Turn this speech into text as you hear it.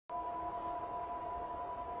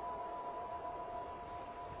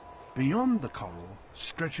Beyond the coral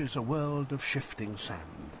stretches a world of shifting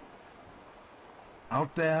sand.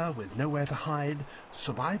 Out there, with nowhere to hide,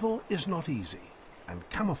 survival is not easy, and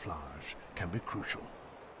camouflage can be crucial.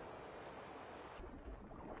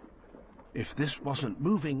 If this wasn't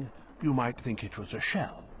moving, you might think it was a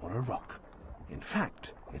shell or a rock. In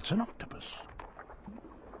fact, it's an octopus.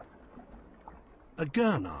 A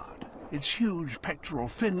Gurnard. Its huge pectoral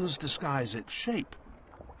fins disguise its shape,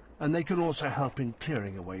 and they can also help in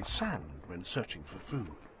clearing away sand when searching for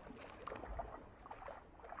food.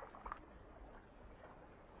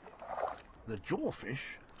 The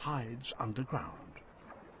jawfish hides underground.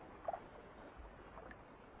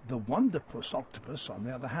 The wonderpuss octopus, on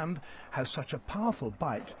the other hand, has such a powerful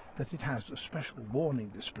bite that it has a special warning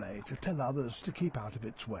display to tell others to keep out of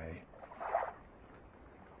its way.